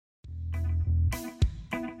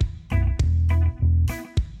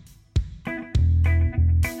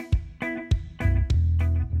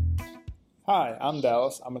Hi, I'm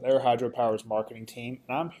Dallas. I'm with Air Hydro Power's marketing team,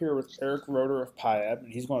 and I'm here with Eric Roeder of PIAB,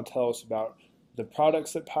 and he's going to tell us about the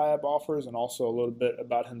products that PIAB offers and also a little bit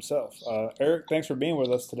about himself. Eric, thanks for being with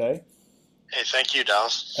us today. Hey, thank you,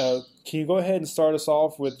 Dallas. Can you go ahead and start us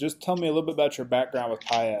off with just tell me a little bit about your background with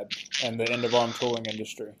PIAB and the end of arm tooling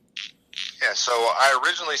industry? Yeah, so I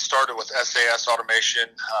originally started with SAS Automation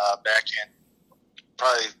back in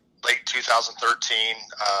probably late 2013,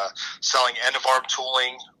 selling end of arm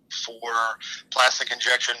tooling for plastic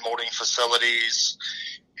injection molding facilities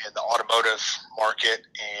in the automotive market.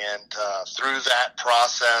 And through that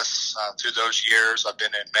process, through those years, I've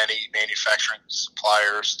been in many manufacturing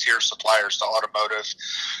suppliers, tier suppliers to automotive,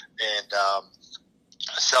 and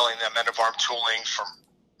selling them end of arm tooling from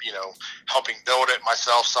helping build it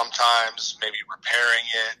myself sometimes, maybe repairing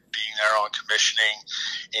it, being there on commissioning.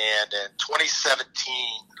 And in 2017,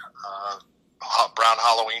 around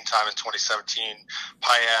Halloween time in 2017,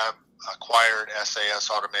 PIAB acquired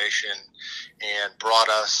SAS Automation and brought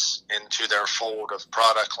us into their fold of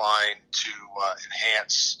product line to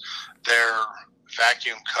enhance their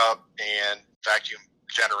vacuum cup and vacuum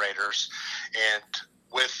generators. And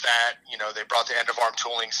with that, they brought the end of arm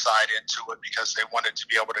tooling side into it because they wanted to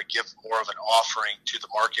be able to give more of an offering to the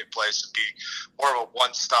marketplace and be more of a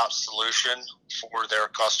one-stop solution for their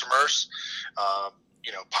customers.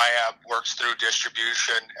 PIAB works through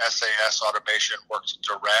distribution. SAS Automation works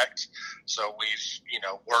direct. So we've,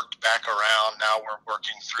 worked back around. Now we're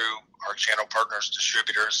working through our channel partners,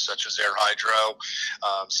 distributors such as Air Hydro,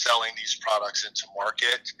 selling these products into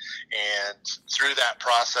market. And through that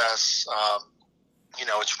process,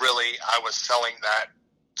 it's really, I was selling that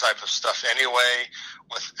type of stuff anyway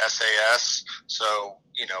with SAS. So,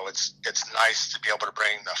 it's nice to be able to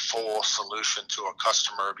bring the full solution to a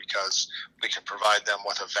customer because we can provide them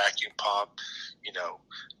with a vacuum pump,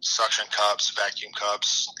 suction cups, vacuum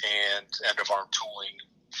cups, and end of arm tooling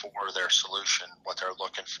for their solution, what they're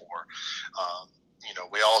looking for.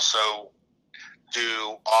 We also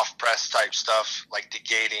do off press type stuff like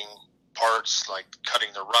degating parts, like cutting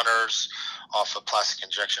the runners off of plastic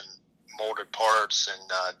injection molded parts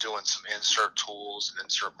and doing some insert tools and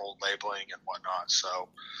insert mold labeling and whatnot. So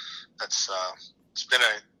that's it's been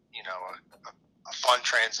a fun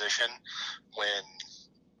transition when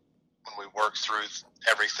we work through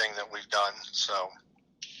everything that we've done. So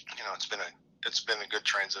it's been a good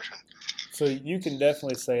transition. So you can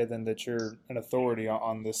definitely say then that you're an authority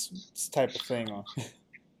on this type of thing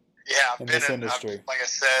Yeah, in this industry. Like I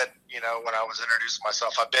said, when I was introducing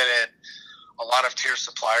myself, I've been in a lot of tier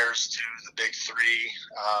suppliers to the big three,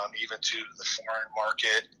 even to the foreign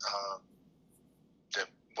market that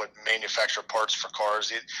would manufacture parts for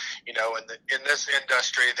cars. In this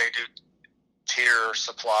industry, they do tier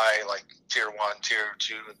supply, like tier 1, tier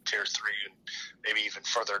 2, and tier 3, and maybe even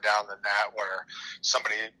further down than that, where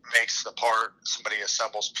somebody makes the part, somebody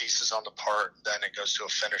assembles pieces on the part, then it goes to a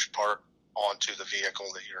finished part onto the vehicle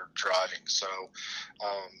that you're driving. So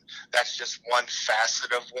that's just one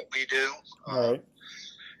facet of what we do. Right.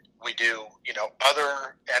 We do,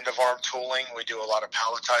 other end of arm tooling. We do a lot of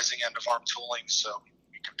palletizing end of arm tooling. So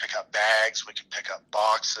we can pick up bags, we can pick up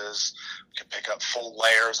boxes, we can pick up full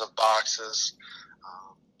layers of boxes.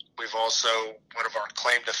 We've also, one of our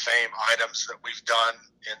claim to fame items that we've done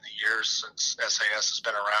in the years since SAS has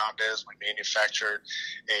been around is we manufactured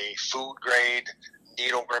a food grade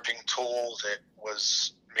needle gripping tool that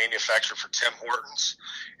was manufactured for Tim Hortons.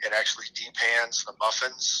 It actually depans the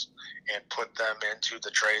muffins and put them into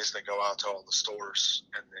the trays that go out to all the stores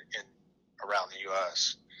in around the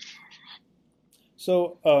U.S.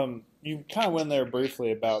 So you kind of went there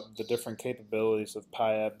briefly about the different capabilities of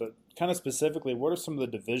PIAB, but kind of specifically, what are some of the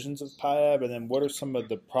divisions of PIAB, and then what are some of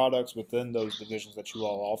the products within those divisions that you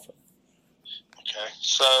all offer? Okay,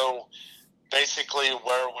 so basically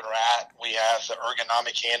where we're at, we have the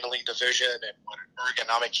ergonomic handling division, and what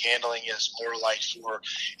ergonomic handling is more like for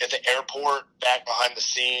at the airport, back behind the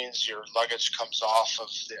scenes, your luggage comes off of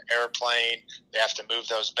the airplane, they have to move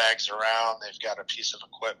those bags around, they've got a piece of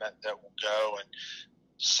equipment that will go and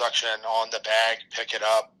suction on the bag, pick it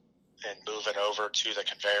up, and move it over to the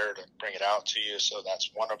conveyor to bring it out to you. So that's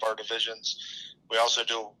one of our divisions. We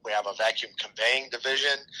have a vacuum conveying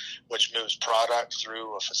division, which moves product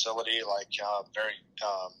through a facility like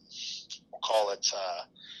we'll call it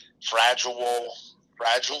fragile,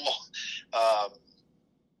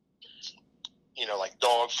 like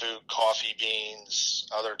dog food, coffee beans,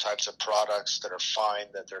 other types of products that are fine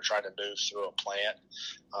that they're trying to move through a plant.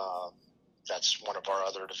 That's one of our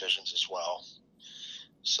other divisions as well.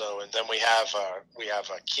 So, and then we have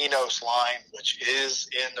a Kinos line, which is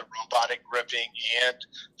in the robotic gripping and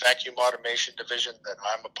vacuum automation division that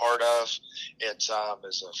I'm a part of. It's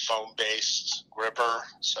is a foam based gripper,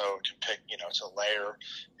 so it can pick, it's a layer.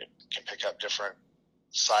 It can pick up different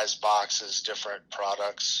size boxes, different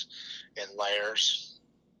products in layers.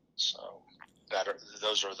 So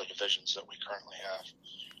those are the divisions that we currently have.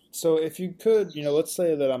 So if you could, let's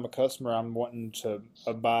say that I'm a customer, I'm wanting to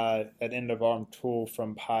buy an end of arm tool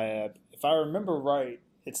from Piab. If I remember right,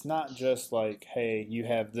 it's not just like, hey, you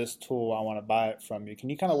have this tool, I want to buy it from you. Can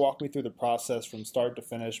you kind of walk me through the process from start to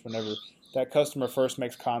finish whenever that customer first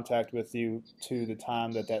makes contact with you to the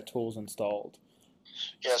time that that tool's installed?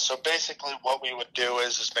 Yeah, so basically what we would do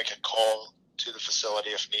is make a call to the facility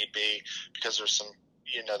if need be, because there's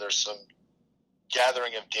some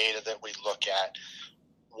gathering of data that we look at.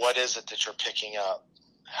 What is it that you're picking up?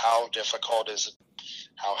 How difficult is it?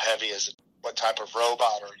 How heavy is it? What type of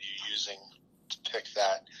robot are you using to pick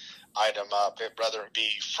that item up? Whether it be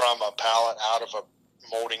from a pallet, out of a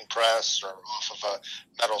molding press, or off of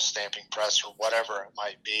a metal stamping press, or whatever it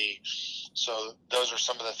might be. So those are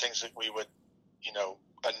some of the things that we would,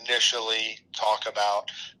 initially talk about.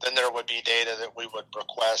 Then there would be data that we would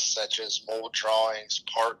request, such as mold drawings,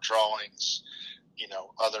 part drawings,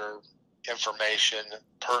 other information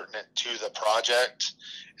pertinent to the project,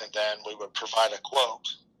 and then we would provide a quote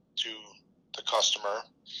to the customer.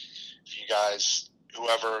 If you guys,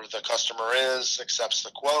 whoever the customer is, accepts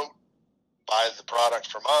the quote, buys the product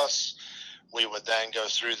from us, we would then go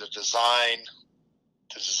through the design.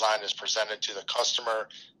 The design is presented to the customer,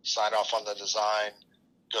 sign off on the design,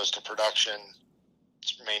 goes to production,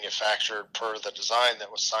 it's manufactured per the design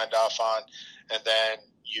that was signed off on, and then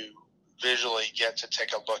you visually get to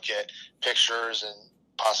take a look at pictures and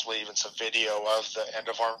possibly even some video of the end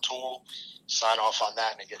of arm tool, sign off on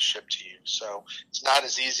that, and it gets shipped to you. So it's not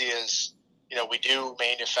as easy as, we do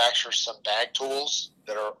manufacture some bag tools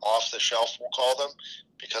that are off the shelf, we'll call them,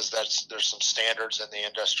 because there's some standards in the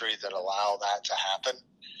industry that allow that to happen.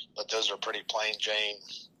 But those are pretty plain Jane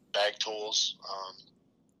bag tools.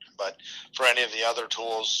 But for any of the other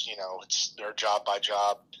tools, they're job by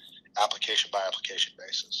job, application by application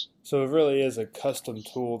basis. So it really is a custom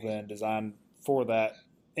tool then designed for that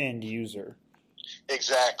end user.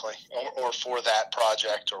 Exactly, or for that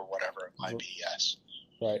project or whatever it might be, yes.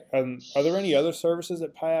 Right. Are there any other services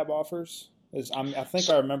that Piab offers? I think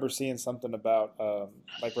I remember seeing something about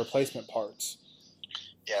like replacement parts.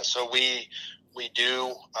 Yeah, so we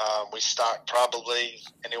do. We stock probably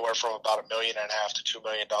anywhere from about $1.5 million to $2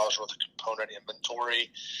 million worth of component inventory.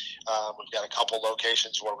 We've got a couple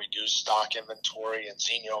locations where we do stock inventory in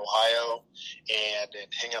Xenia, Ohio, and in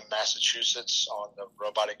Hingham, Massachusetts, on the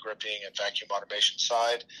robotic gripping and vacuum automation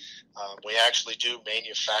side. We actually do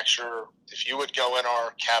manufacture. If you would go in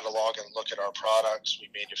our catalog and look at our products, we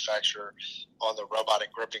manufacture on the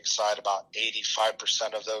robotic gripping side about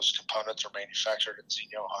 85% of those components are manufactured in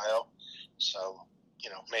Xenia, Ohio. So,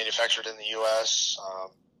 manufactured in the U.S.,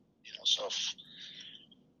 so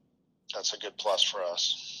that's a good plus for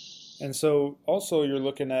us. And so also you're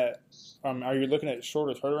looking at, are you looking at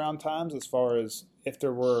shorter turnaround times as far as if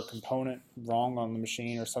there were a component wrong on the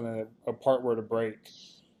machine or something, that a part were to break?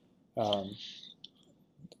 Do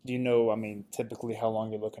you know, typically how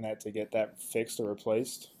long you're looking at to get that fixed or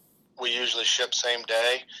replaced? We usually ship same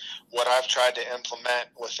day. What I've tried to implement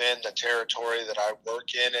within the territory that I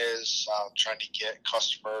work in is trying to get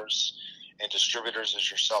customers and distributors as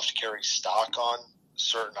yourself to carry stock on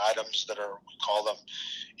certain items that are, we call them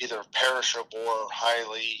either perishable or a high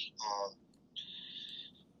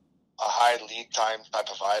lead time type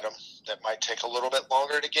of item that might take a little bit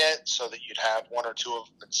longer to get, so that you'd have one or two of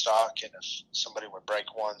them in stock, and if somebody would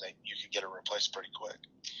break one, that you could get it replaced pretty quick.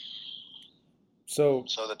 So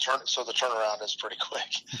the turnaround is pretty quick.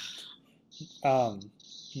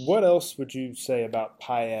 What else would you say about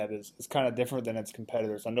Piab is kind of different than its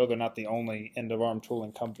competitors? I know they're not the only end-of-arm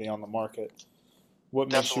tooling company on the market.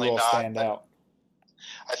 What makes you all stand out?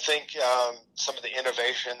 I think some of the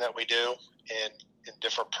innovation that we do in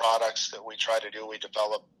different products that we try to do, we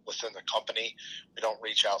develop within the company. We don't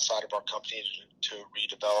reach outside of our company to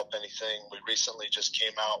redevelop anything. We recently just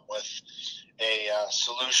came out with a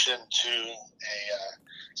solution to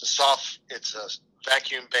it's a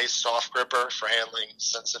vacuum-based soft gripper for handling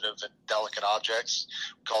sensitive and delicate objects.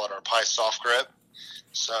 We call it our Pi Soft Grip.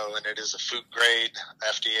 So, and it is a food grade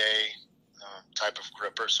FDA type of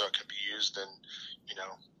gripper, so it can be used in,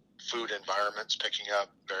 food environments, picking up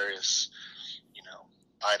various,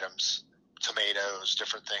 items, tomatoes,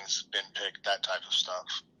 different things, bin picked, that type of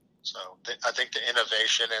stuff. So I think the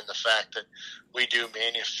innovation and the fact that we do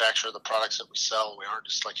manufacture the products that we sell, we aren't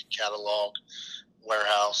just like a catalog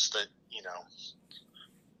warehouse that,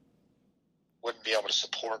 wouldn't be able to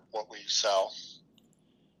support what we sell.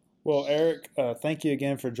 Well, Eric, thank you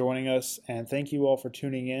again for joining us, and thank you all for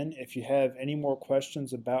tuning in. If you have any more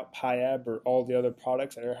questions about PIAB or all the other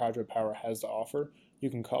products that Air Hydropower has to offer,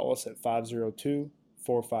 you can call us at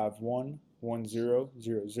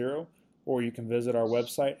 502-451-1000, or you can visit our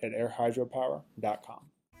website at airhydropower.com.